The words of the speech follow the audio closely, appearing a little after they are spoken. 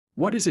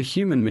What is a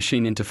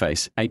human-machine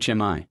interface,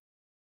 HMI?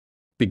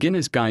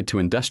 Beginner's Guide to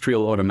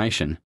Industrial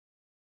Automation.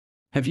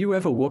 Have you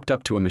ever walked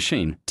up to a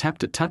machine,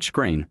 tapped a touch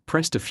screen,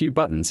 pressed a few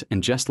buttons,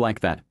 and just like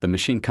that, the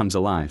machine comes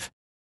alive?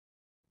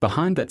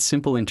 Behind that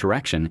simple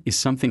interaction is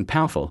something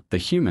powerful, the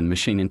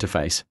human-machine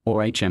interface,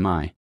 or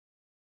HMI.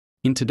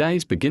 In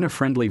today's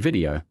beginner-friendly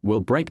video, we'll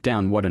break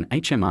down what an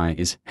HMI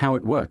is, how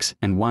it works,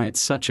 and why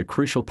it's such a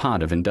crucial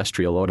part of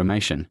industrial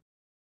automation.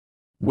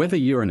 Whether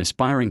you're an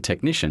aspiring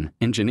technician,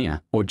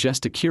 engineer, or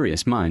just a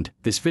curious mind,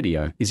 this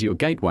video is your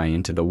gateway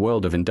into the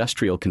world of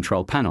industrial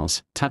control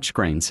panels,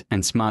 touchscreens,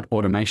 and smart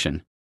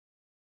automation.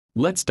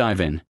 Let's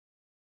dive in.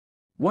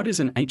 What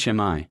is an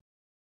HMI?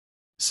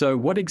 So,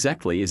 what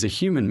exactly is a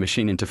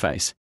human-machine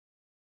interface?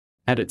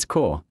 At its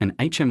core, an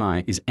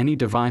HMI is any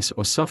device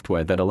or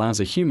software that allows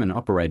a human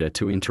operator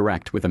to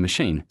interact with a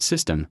machine,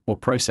 system, or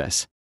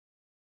process.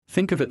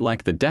 Think of it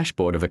like the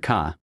dashboard of a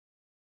car.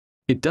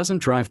 It doesn't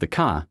drive the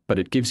car, but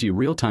it gives you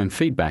real-time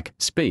feedback,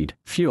 speed,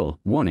 fuel,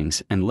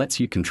 warnings, and lets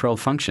you control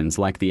functions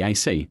like the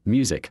AC,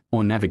 music,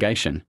 or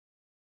navigation.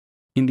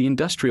 In the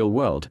industrial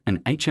world, an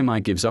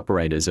HMI gives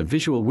operators a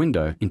visual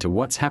window into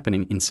what's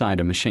happening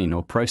inside a machine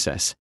or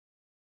process.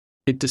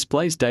 It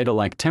displays data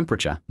like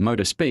temperature,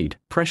 motor speed,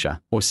 pressure,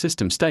 or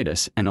system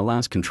status and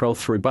allows control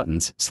through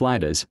buttons,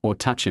 sliders, or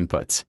touch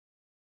inputs.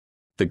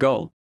 The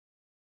goal?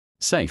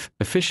 Safe,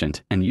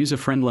 efficient, and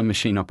user-friendly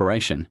machine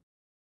operation.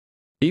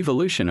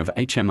 Evolution of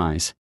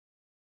HMIs.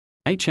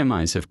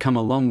 HMIs have come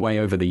a long way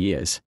over the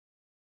years.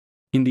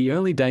 In the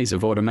early days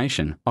of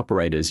automation,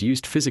 operators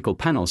used physical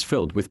panels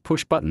filled with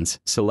push buttons,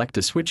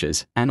 selector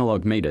switches,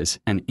 analog meters,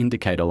 and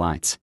indicator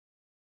lights.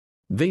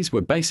 These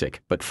were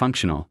basic but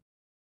functional.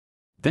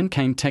 Then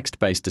came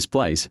text-based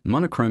displays,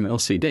 monochrome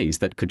LCDs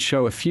that could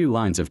show a few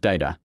lines of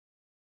data.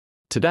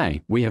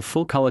 Today, we have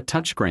full-color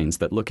touchscreens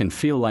that look and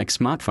feel like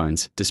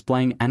smartphones,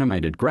 displaying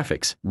animated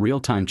graphics,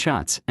 real-time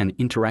charts, and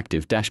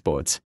interactive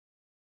dashboards.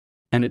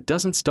 And it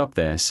doesn't stop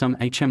there. Some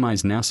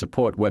HMIs now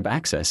support web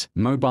access,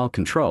 mobile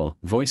control,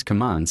 voice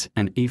commands,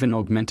 and even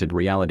augmented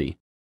reality.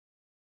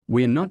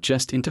 We're not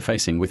just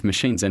interfacing with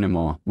machines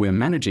anymore, we're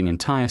managing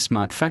entire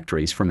smart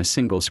factories from a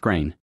single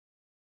screen.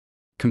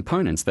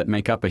 Components that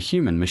make up a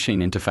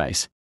human-machine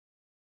interface.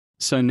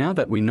 So now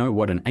that we know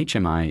what an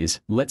HMI is,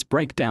 let's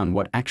break down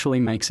what actually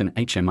makes an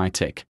HMI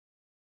tick.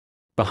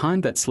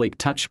 Behind that sleek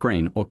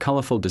touchscreen or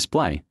colorful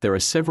display, there are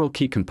several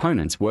key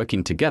components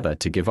working together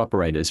to give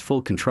operators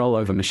full control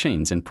over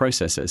machines and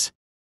processes.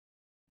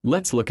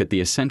 Let's look at the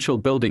essential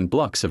building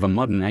blocks of a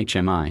modern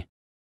HMI.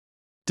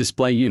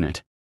 Display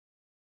unit.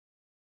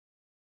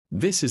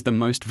 This is the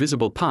most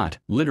visible part,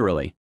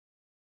 literally.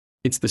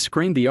 It's the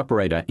screen the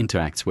operator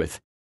interacts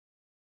with.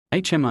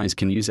 HMIs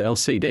can use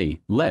LCD,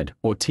 LED,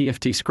 or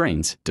TFT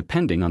screens,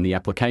 depending on the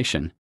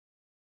application.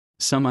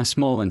 Some are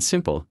small and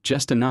simple,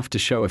 just enough to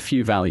show a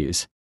few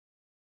values.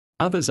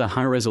 Others are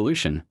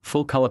high-resolution,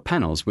 full-color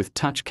panels with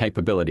touch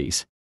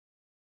capabilities.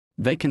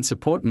 They can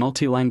support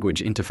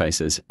multi-language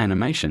interfaces,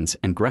 animations,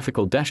 and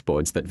graphical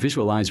dashboards that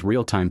visualize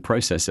real-time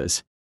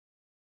processes.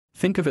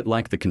 Think of it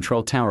like the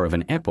control tower of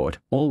an airport,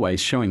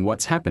 always showing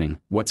what's happening,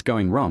 what's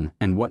going wrong,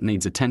 and what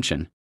needs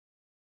attention.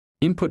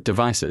 Input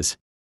devices.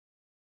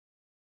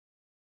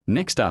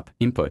 Next up,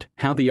 input,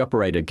 how the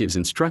operator gives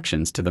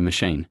instructions to the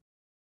machine.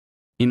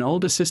 In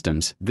older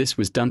systems, this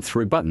was done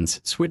through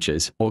buttons,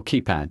 switches, or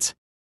keypads.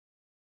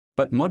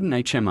 But modern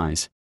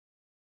HMIs,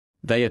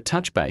 they are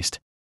touch-based.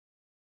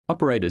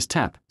 Operators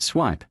tap,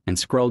 swipe, and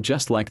scroll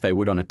just like they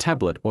would on a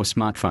tablet or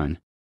smartphone.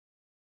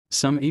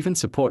 Some even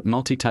support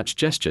multi-touch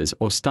gestures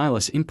or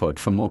stylus input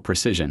for more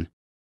precision.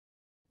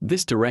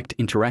 This direct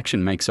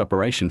interaction makes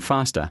operation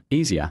faster,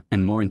 easier,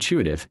 and more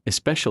intuitive,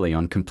 especially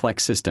on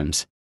complex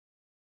systems.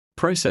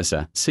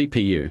 Processor,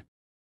 CPU.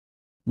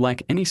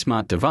 Like any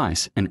smart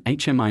device, an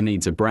HMI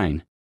needs a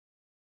brain.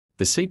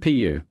 The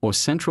CPU, or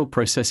Central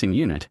Processing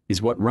Unit,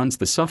 is what runs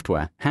the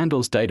software,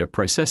 handles data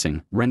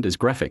processing, renders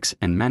graphics,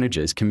 and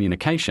manages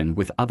communication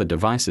with other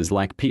devices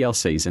like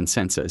PLCs and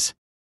sensors.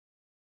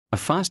 A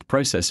fast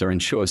processor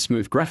ensures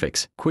smooth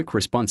graphics, quick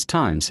response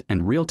times,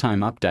 and real-time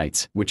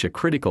updates, which are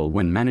critical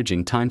when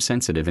managing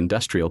time-sensitive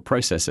industrial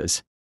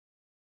processes.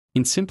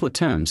 In simpler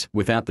terms,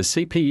 without the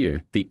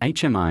CPU, the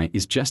HMI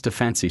is just a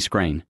fancy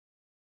screen.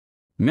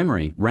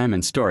 Memory, RAM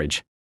and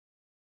storage.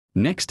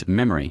 Next,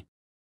 memory.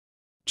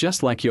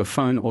 Just like your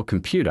phone or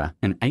computer,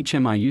 an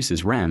HMI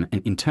uses RAM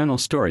and internal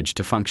storage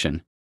to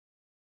function.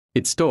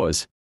 It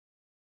stores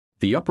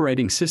the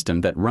operating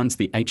system that runs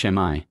the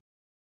HMI,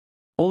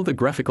 all the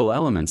graphical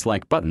elements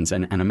like buttons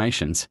and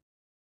animations,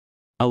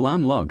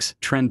 alarm logs,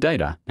 trend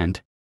data,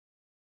 and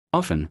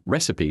often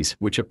recipes,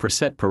 which are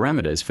preset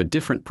parameters for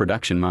different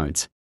production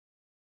modes.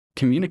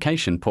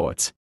 Communication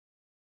ports.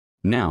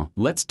 Now,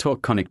 let's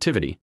talk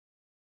connectivity.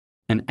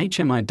 An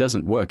HMI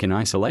doesn't work in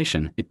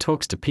isolation, it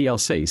talks to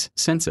PLCs,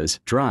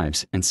 sensors,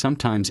 drives, and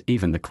sometimes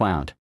even the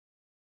cloud.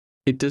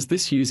 It does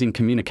this using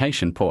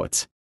communication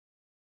ports.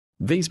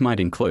 These might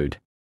include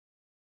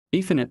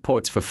Ethernet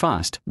ports for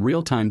fast,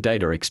 real-time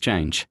data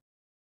exchange,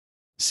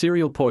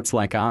 Serial ports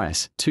like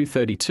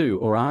RS-232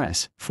 or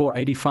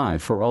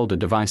RS-485 for older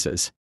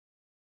devices.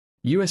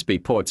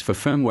 USB ports for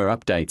firmware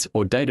updates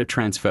or data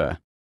transfer.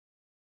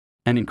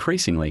 And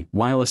increasingly,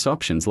 wireless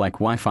options like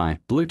Wi-Fi,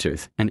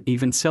 Bluetooth, and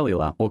even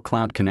cellular or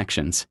cloud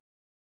connections.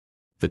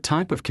 The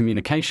type of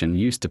communication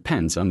used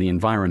depends on the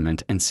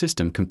environment and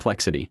system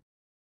complexity.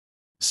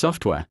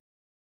 Software.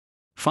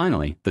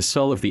 Finally, the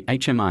soul of the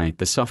HMI,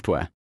 the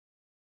software.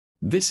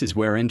 This is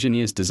where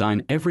engineers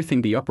design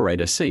everything the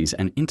operator sees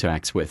and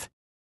interacts with.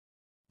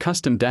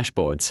 Custom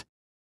dashboards,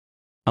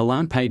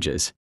 alarm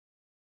pages,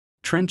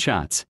 trend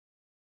charts,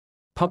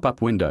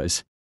 pop-up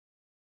windows,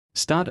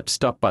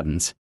 start-stop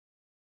buttons,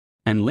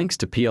 and links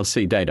to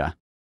PLC data.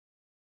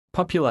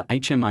 Popular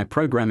HMI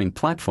programming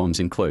platforms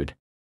include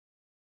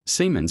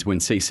Siemens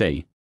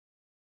WinCC,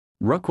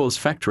 Rockwell's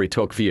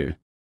FactoryTalk View,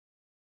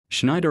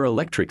 Schneider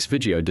Electric's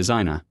Video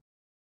Designer,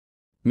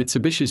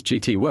 Mitsubishi's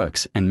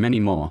GT-Works, and many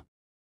more.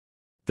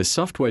 The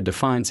software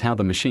defines how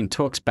the machine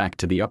talks back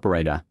to the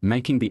operator,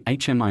 making the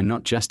HMI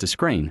not just a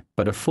screen,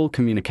 but a full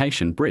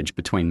communication bridge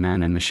between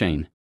man and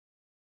machine.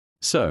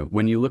 So,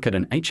 when you look at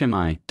an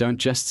HMI, don't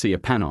just see a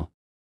panel.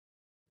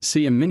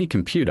 See a mini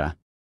computer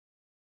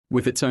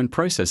with its own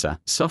processor,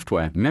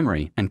 software,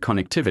 memory, and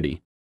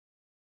connectivity,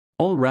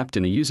 all wrapped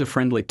in a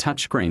user-friendly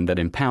touchscreen that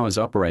empowers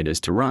operators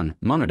to run,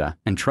 monitor,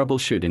 and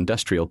troubleshoot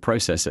industrial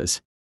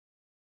processes.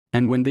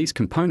 And when these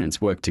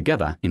components work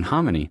together in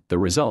harmony, the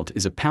result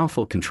is a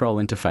powerful control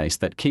interface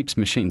that keeps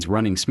machines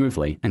running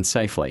smoothly and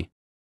safely.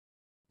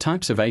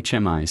 Types of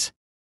HMIs.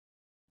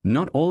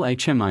 Not all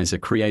HMIs are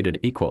created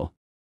equal.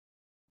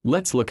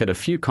 Let's look at a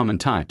few common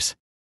types.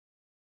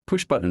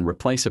 Push-button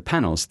replacer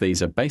panels.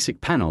 These are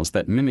basic panels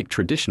that mimic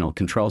traditional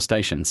control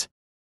stations.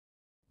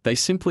 They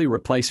simply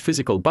replace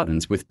physical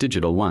buttons with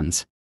digital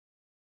ones.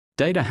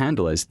 Data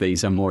handlers.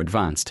 These are more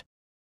advanced.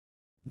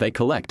 They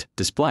collect,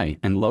 display,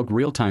 and log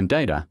real-time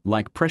data,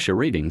 like pressure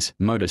readings,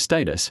 motor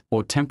status,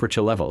 or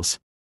temperature levels.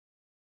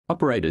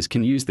 Operators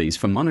can use these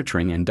for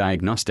monitoring and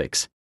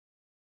diagnostics.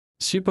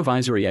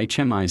 Supervisory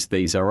HMIs.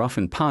 These are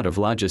often part of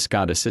larger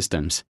SCADA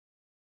systems.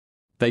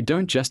 They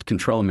don't just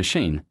control a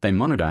machine, they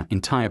monitor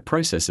entire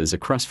processes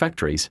across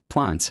factories,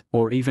 plants,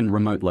 or even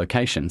remote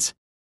locations.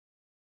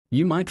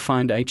 You might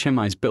find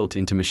HMIs built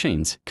into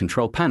machines,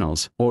 control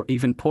panels, or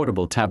even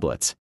portable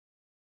tablets.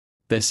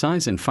 Their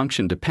size and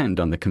function depend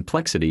on the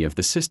complexity of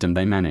the system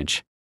they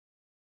manage.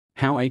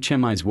 How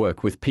HMIs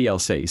work with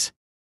PLCs.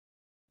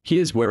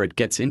 Here's where it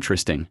gets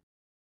interesting.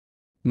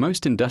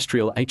 Most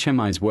industrial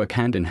HMIs work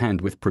hand in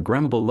hand with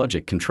programmable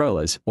logic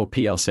controllers, or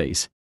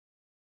PLCs.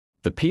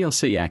 The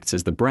PLC acts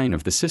as the brain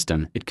of the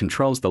system. It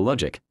controls the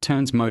logic,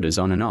 turns motors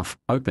on and off,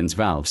 opens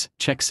valves,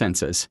 checks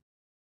sensors.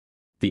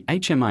 The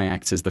HMI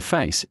acts as the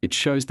face. It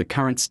shows the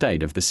current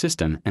state of the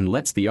system and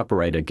lets the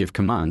operator give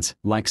commands,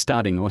 like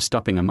starting or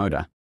stopping a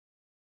motor.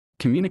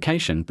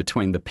 Communication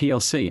between the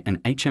PLC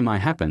and HMI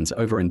happens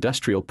over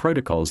industrial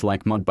protocols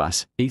like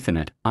Modbus,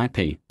 Ethernet,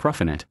 IP,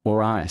 Profinet,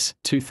 or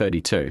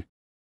RS-232.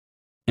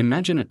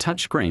 Imagine a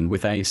touchscreen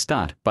with a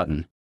Start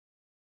button.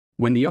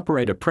 When the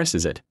operator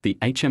presses it, the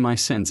HMI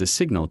sends a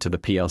signal to the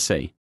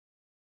PLC.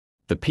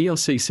 The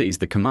PLC sees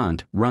the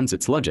command, runs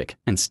its logic,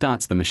 and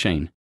starts the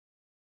machine.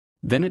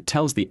 Then it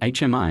tells the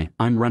HMI,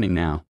 "I'm running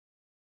now."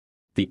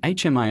 The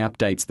HMI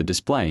updates the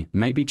display,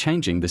 maybe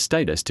changing the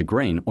status to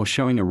green or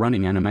showing a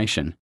running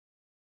animation.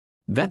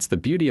 That's the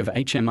beauty of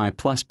HMI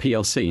plus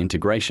PLC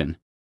integration.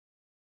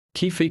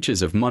 Key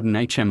features of modern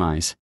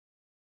HMIs.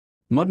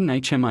 Modern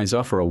HMIs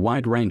offer a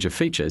wide range of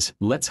features.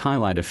 Let's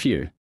highlight a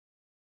few.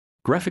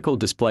 Graphical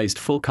displays,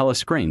 full-color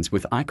screens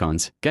with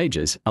icons,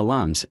 gauges,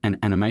 alarms, and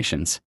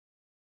animations.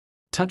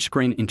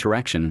 Touchscreen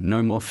interaction,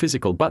 no more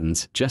physical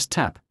buttons, just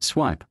tap,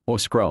 swipe, or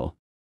scroll.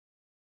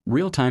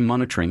 Real-time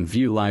monitoring,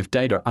 view live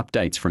data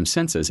updates from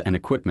sensors and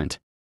equipment.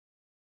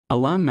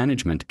 Alarm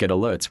management, get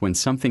alerts when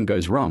something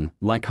goes wrong,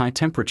 like high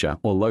temperature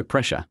or low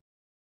pressure.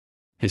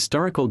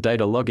 Historical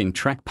data logging,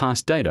 track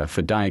past data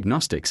for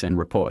diagnostics and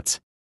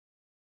reports.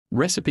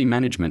 Recipe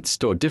management,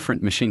 store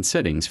different machine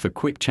settings for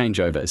quick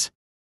changeovers.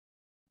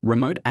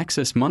 Remote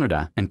access,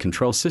 monitor and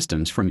control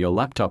systems from your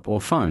laptop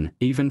or phone,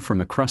 even from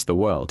across the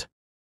world.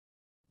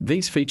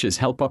 These features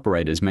help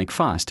operators make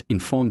fast,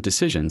 informed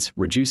decisions,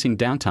 reducing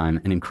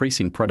downtime and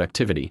increasing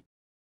productivity.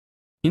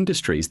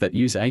 Industries that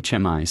use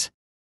HMIs.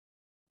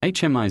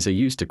 HMIs are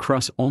used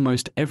across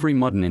almost every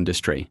modern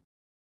industry.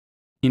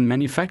 In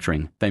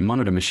manufacturing, they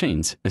monitor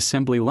machines,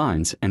 assembly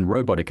lines, and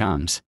robotic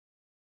arms.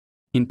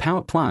 In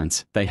power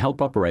plants, they help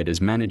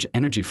operators manage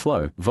energy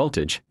flow,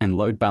 voltage, and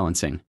load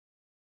balancing.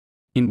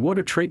 In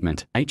water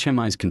treatment,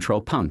 HMIs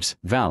control pumps,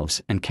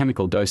 valves, and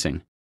chemical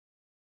dosing.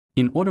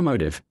 In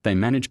automotive, they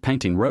manage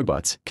painting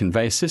robots,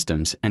 conveyor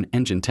systems, and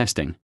engine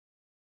testing.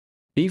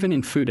 Even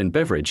in food and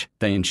beverage,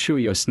 they ensure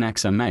your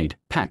snacks are made,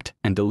 packed,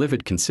 and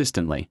delivered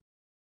consistently.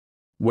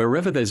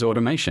 Wherever there's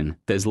automation,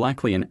 there's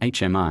likely an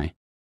HMI.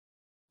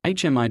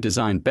 HMI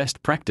design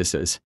best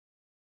practices.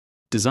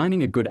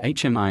 Designing a good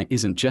HMI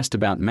isn't just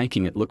about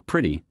making it look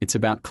pretty, it's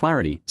about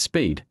clarity,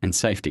 speed, and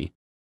safety.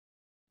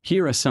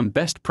 Here are some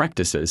best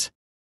practices.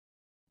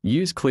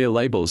 Use clear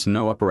labels.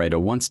 No operator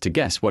wants to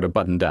guess what a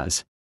button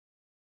does.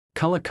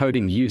 Color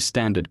coding. Use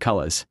standard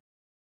colors.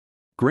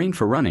 Green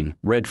for running,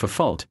 red for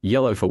fault,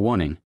 yellow for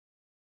warning.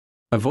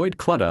 Avoid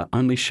clutter.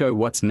 Only show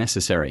what's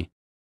necessary.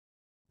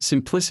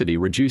 Simplicity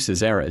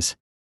reduces errors.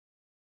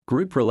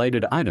 Group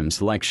related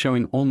items like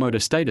showing all motor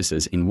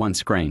statuses in one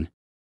screen.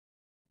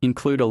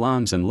 Include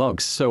alarms and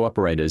logs so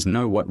operators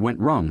know what went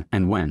wrong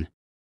and when.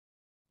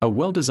 A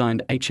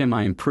well-designed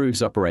HMI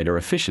improves operator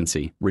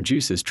efficiency,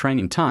 reduces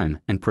training time,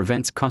 and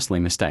prevents costly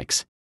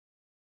mistakes.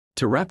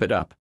 To wrap it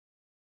up,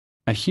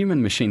 a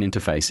human-machine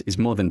interface is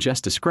more than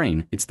just a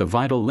screen, it's the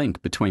vital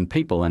link between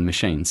people and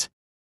machines.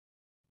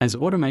 As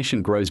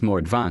automation grows more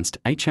advanced,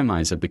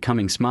 HMIs are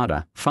becoming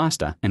smarter,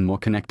 faster, and more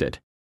connected.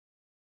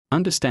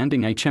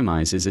 Understanding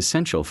HMIs is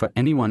essential for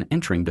anyone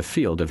entering the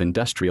field of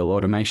industrial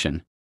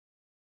automation.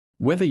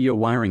 Whether you're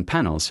wiring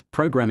panels,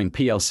 programming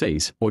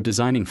PLCs, or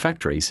designing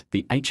factories,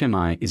 the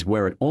HMI is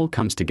where it all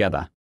comes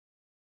together.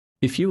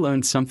 If you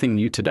learned something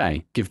new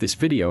today, give this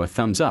video a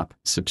thumbs up,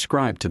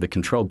 subscribe to the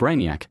Control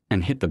Brainiac,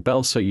 and hit the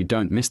bell so you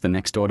don't miss the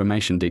next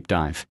automation deep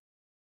dive.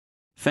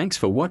 Thanks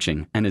for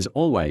watching, and as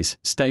always,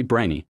 stay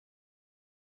brainy.